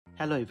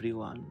Hello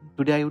everyone,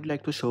 today I would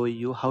like to show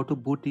you how to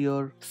boot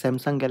your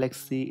Samsung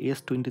Galaxy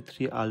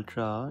S23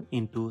 Ultra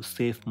into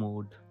safe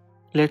mode.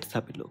 Let's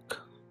have a look.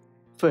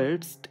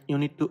 First, you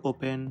need to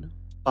open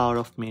Power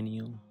Off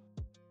menu.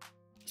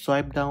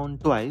 Swipe down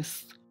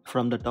twice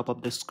from the top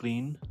of the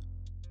screen.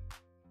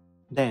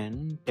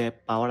 Then tap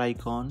Power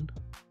icon.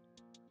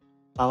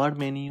 Power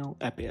menu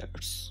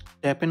appears.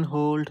 Tap and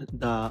hold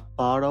the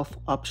Power Off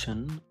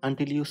option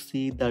until you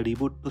see the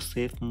Reboot to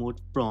Safe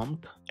Mode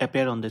prompt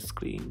appear on the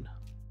screen.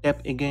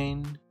 Tap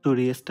again to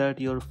restart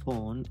your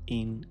phone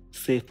in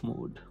safe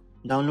mode.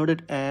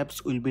 Downloaded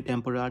apps will be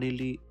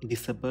temporarily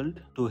disabled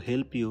to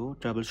help you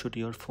troubleshoot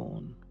your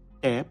phone.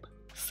 Tap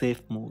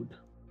safe mode.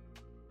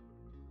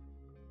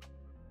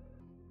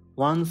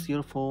 Once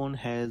your phone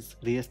has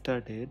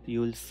restarted,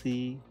 you will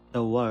see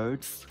the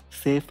words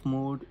safe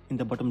mode in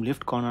the bottom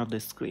left corner of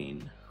the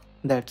screen.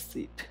 That's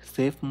it.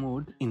 Safe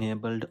mode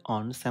enabled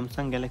on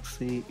Samsung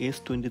Galaxy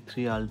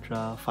S23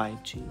 Ultra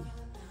 5G.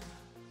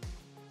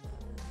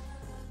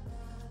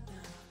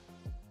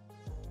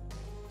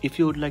 If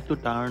you would like to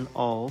turn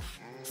off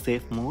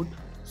safe mode,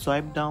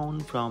 swipe down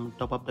from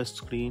top of the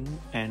screen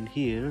and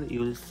here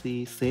you will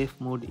see safe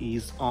mode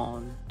is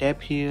on.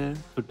 Tap here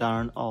to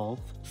turn off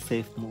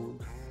safe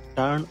mode.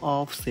 Turn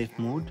off safe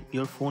mode,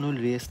 your phone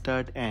will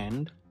restart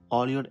and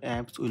all your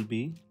apps will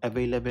be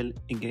available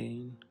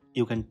again.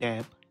 You can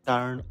tap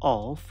turn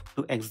off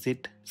to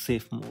exit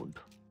safe mode.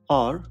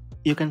 Or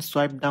you can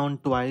swipe down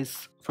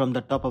twice from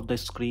the top of the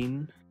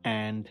screen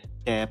and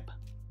tap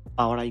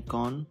power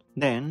icon,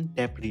 then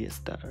tap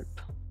restart.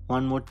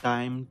 One more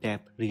time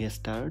tap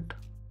restart.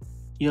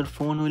 Your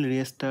phone will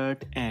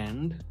restart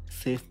and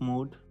safe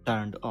mode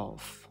turned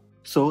off.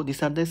 So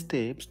these are the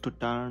steps to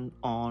turn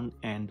on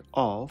and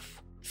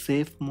off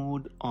safe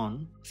mode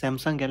on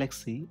Samsung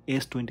Galaxy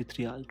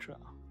S23 Ultra.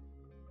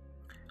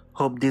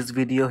 Hope this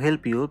video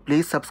helped you.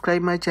 Please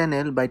subscribe my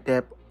channel by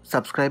tap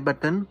subscribe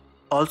button.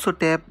 Also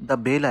tap the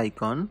bell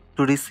icon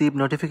to receive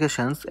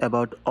notifications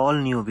about all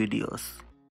new videos.